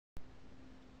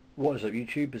What is up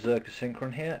YouTube,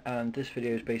 Synchron here, and this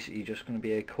video is basically just going to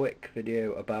be a quick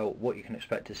video about what you can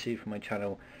expect to see from my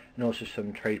channel and also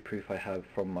some trade proof I have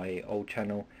from my old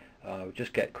channel.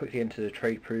 Just get quickly into the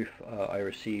trade proof. I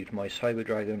received my Cyber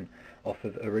Dragon off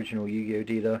of Original Yu-Gi-Oh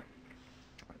dealer,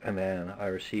 and then I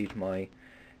received my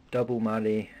Double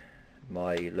Mali,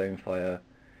 my Lone Fire,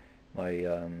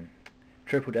 my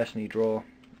Triple Destiny Draw,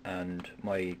 and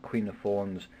my Queen of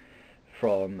Thorns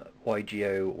from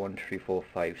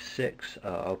YGO123456.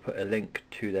 I'll put a link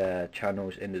to their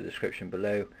channels in the description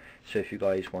below, so if you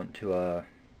guys want to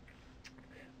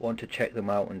check them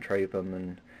out and trade them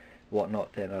and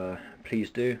whatnot, then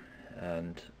please do.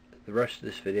 And the rest of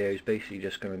this video is basically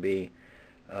just going to be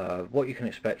what you can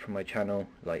expect from my channel,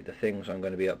 like the things I'm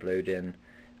going to be uploading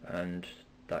and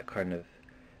that kind of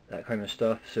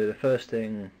stuff. So the first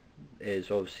thing is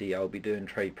obviously I'll be doing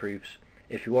trade proofs.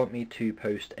 If you want me to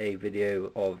post a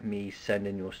video of me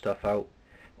sending your stuff out,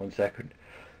 one second.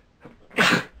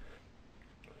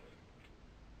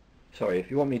 Sorry, if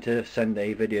you want me to send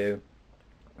a video,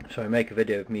 make a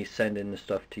video of me sending the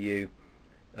stuff to you,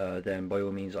 then by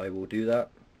all means I will do that.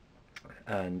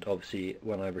 And obviously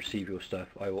when I receive your stuff,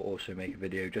 I will also make a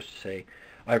video just to say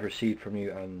I've received from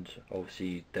you, and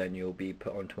obviously then you'll be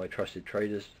put onto my trusted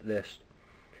traders list.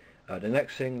 The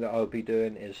next thing that I'll be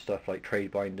doing is stuff like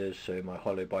trade binders, so my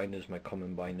hollow binders, my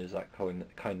common binders, that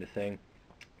kind of thing.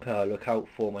 Look out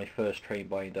for my first trade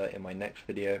binder in my next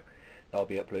video. That'll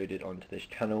be uploaded onto this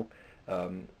channel.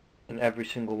 And every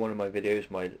single one of my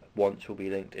videos, my wants will be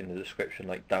linked in the description,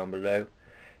 like down below.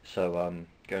 So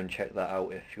go and check that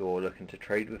out if you're looking to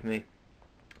trade with me.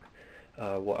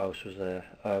 What else was there?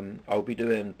 I'll be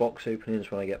doing box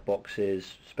openings when I get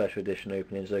boxes, special edition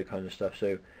openings, those kind of stuff.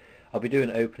 So I'll be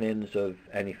doing openings of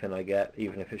anything I get,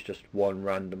 even if it's just one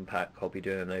random pack. I'll be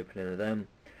doing an opening of them.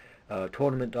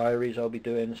 Tournament diaries I'll be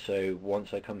doing, so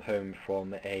once I come home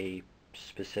from a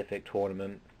specific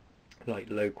tournament, like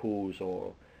locals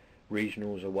or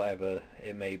regionals or whatever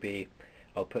it may be,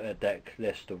 I'll put a deck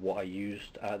list of what I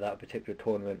used at that particular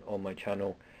tournament on my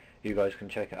channel. You guys can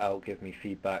check it out, give me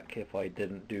feedback if I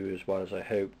didn't do as well as I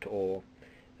hoped, or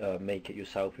make it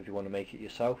yourself if you want to make it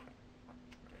yourself.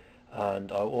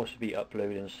 And I'll also be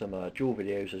uploading some duel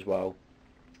videos as well,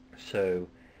 so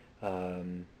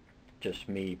just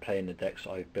me playing the decks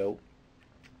I've built.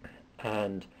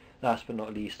 And last but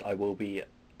not least, I will be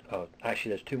actually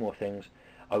there's two more things.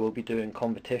 I will be doing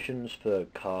competitions for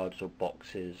cards or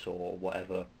boxes or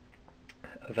whatever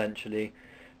eventually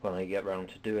when I get around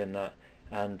to doing that.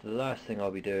 And the last thing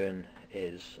I'll be doing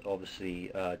is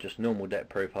obviously just normal deck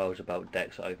profiles about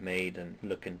decks that I've made and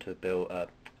looking to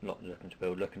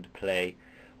play,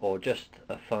 or just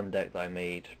a fun deck that I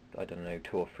made, I don't know,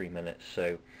 2 or 3 minutes.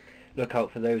 So look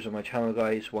out for those on my channel,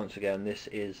 guys. Once again, this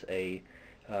is a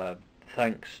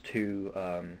thanks to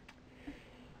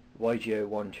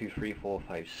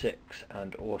YGO123456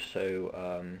 and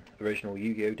also Original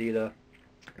Yu-Gi-Oh dealer.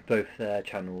 Both their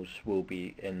channels will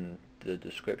be in the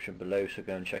description below, so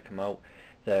go and check them out.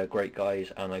 They're great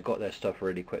guys, and I got their stuff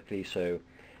really quickly, so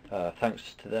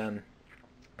thanks to them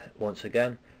once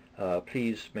again.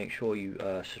 Please make sure you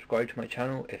subscribe to my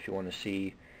channel if you want to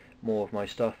see more of my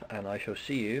stuff, and I shall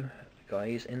see you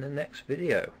guys in the next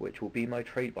video, which will be my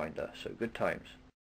trade binder. So good times.